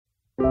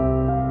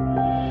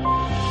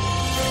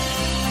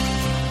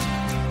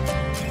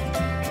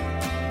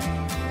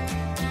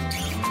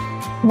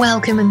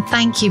Welcome and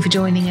thank you for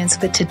joining us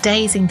for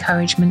today's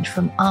encouragement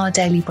from Our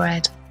Daily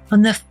Bread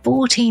on the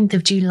 14th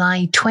of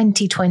July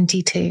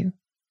 2022.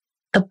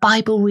 The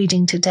Bible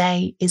reading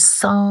today is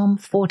Psalm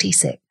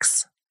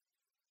 46.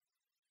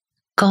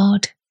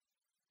 God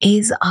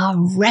is our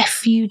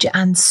refuge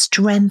and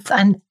strength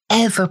and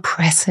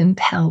ever-present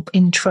help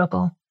in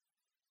trouble.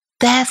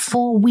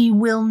 Therefore we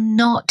will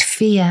not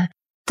fear,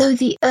 though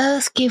the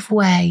earth give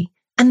way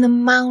and the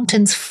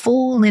mountains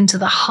fall into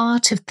the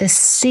heart of the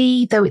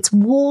sea, though its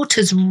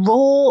waters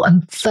roar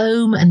and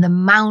foam and the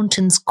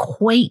mountains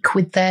quake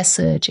with their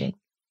surging.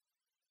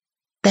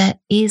 There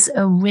is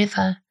a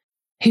river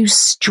whose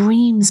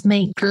streams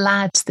make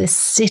glad the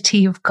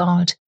city of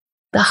God,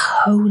 the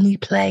holy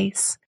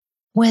place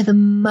where the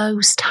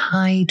Most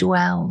High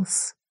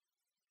dwells.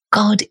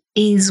 God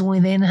is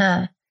within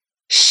her.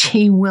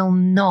 She will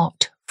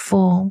not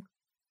fall.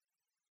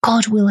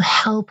 God will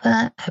help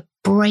her at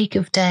break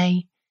of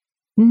day.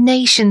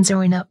 Nations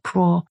are in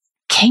uproar,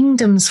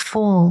 kingdoms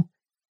fall.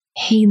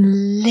 He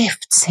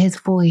lifts his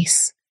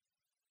voice,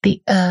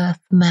 the earth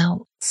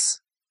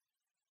melts.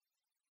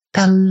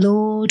 The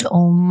Lord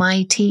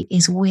Almighty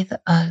is with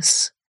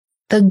us.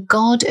 The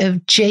God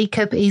of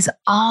Jacob is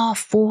our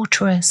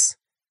fortress.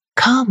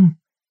 Come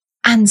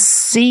and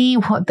see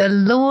what the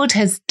Lord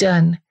has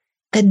done,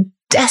 the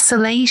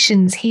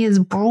desolations he has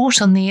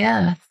brought on the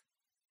earth.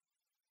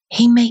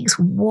 He makes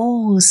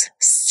wars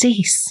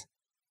cease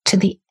to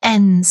the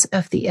ends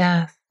of the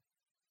earth.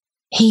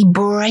 He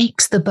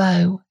breaks the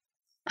bow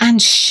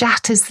and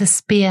shatters the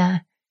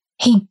spear.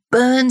 He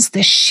burns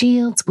the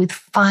shields with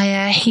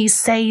fire. He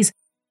says,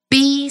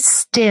 "Be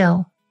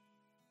still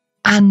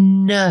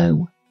and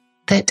know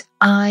that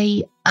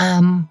I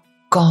am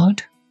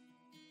God.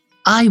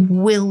 I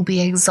will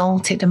be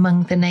exalted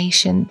among the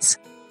nations.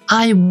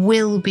 I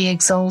will be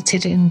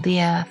exalted in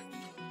the earth.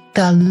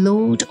 The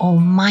Lord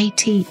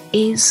Almighty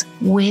is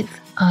with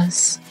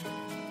us.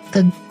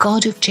 The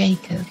God of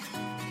Jacob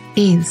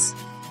is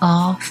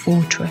our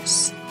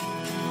fortress."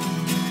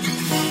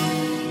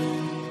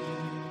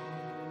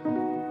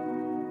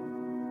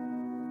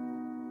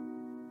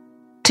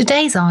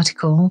 Today's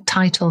article,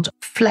 titled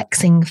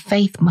Flexing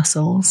Faith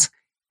Muscles,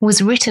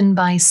 was written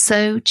by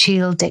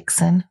Sochil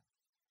Dixon.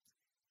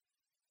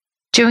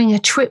 During a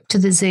trip to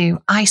the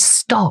zoo, I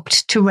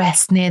stopped to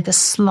rest near the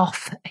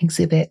sloth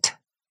exhibit.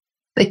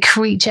 The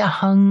creature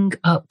hung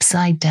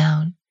upside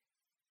down.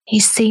 He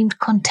seemed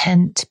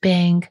content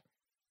being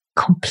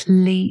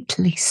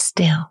completely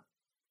still.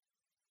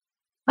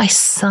 I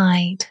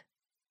sighed.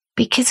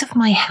 Because of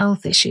my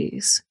health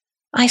issues,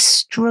 I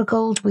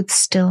struggled with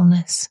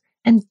stillness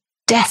and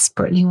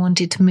desperately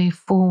wanted to move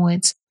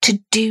forwards,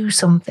 to do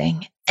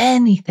something,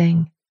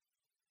 anything.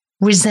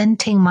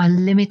 Resenting my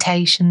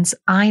limitations,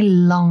 I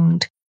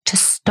longed to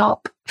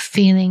stop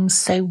feeling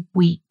so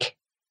weak.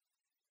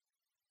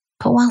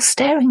 But while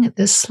staring at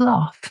the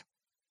sloth,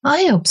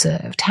 I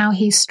observed how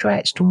he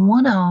stretched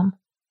one arm,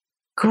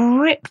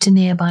 gripped a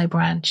nearby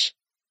branch,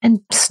 and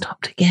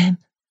stopped again.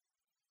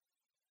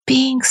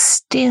 Being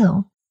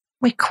still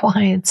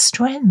required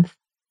strength.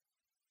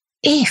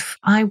 If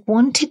I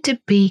wanted to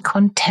be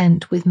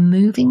content with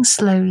moving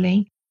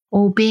slowly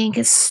or being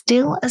as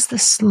still as the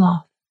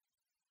sloth,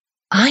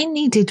 I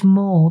needed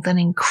more than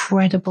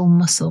incredible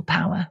muscle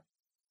power.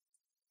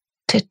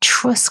 To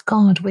trust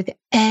God with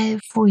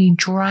every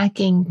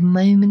dragging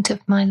moment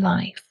of my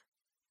life,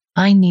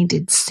 I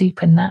needed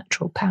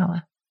supernatural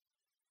power.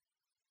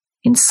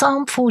 In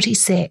Psalm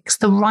 46,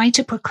 the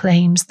writer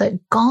proclaims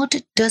that God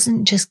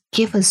doesn't just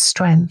give us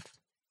strength,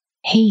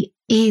 He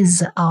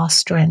is our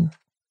strength.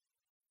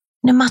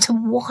 No matter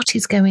what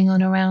is going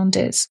on around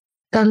us,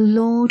 the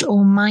Lord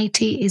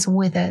Almighty is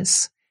with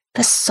us.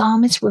 The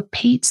psalmist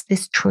repeats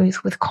this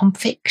truth with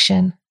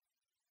conviction.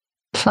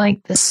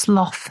 Like the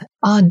sloth,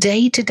 our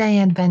day-to-day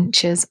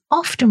adventures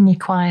often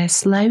require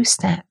slow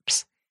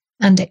steps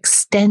and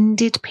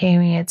extended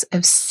periods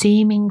of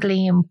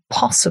seemingly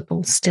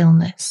impossible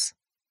stillness.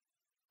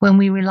 When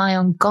we rely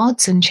on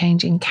God's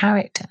unchanging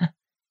character,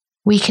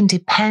 we can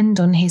depend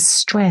on His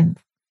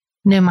strength,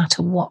 no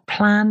matter what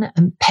plan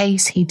and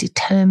pace He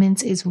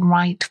determines is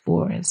right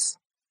for us.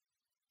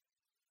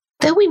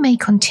 Though we may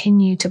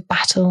continue to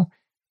battle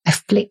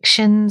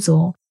afflictions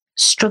or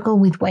struggle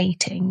with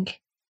waiting,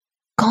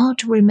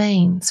 God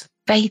remains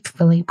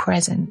faithfully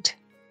present.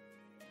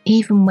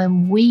 Even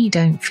when we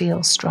don't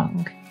feel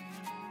strong,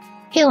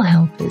 He'll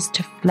help us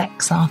to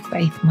flex our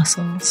faith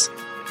muscles.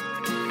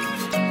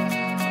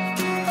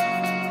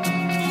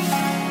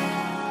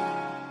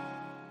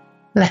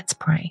 Let's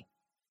pray.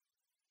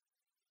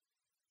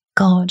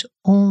 God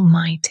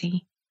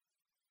Almighty,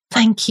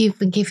 thank you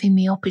for giving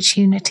me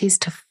opportunities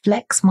to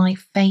flex my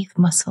faith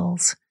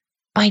muscles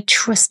by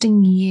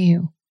trusting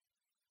you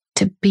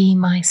to be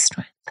my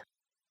strength.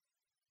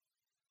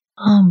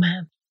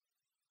 Amen.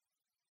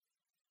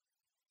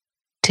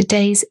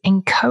 Today's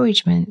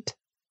encouragement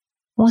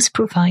was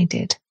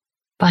provided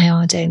by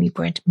Our Daily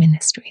Bread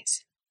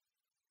Ministries.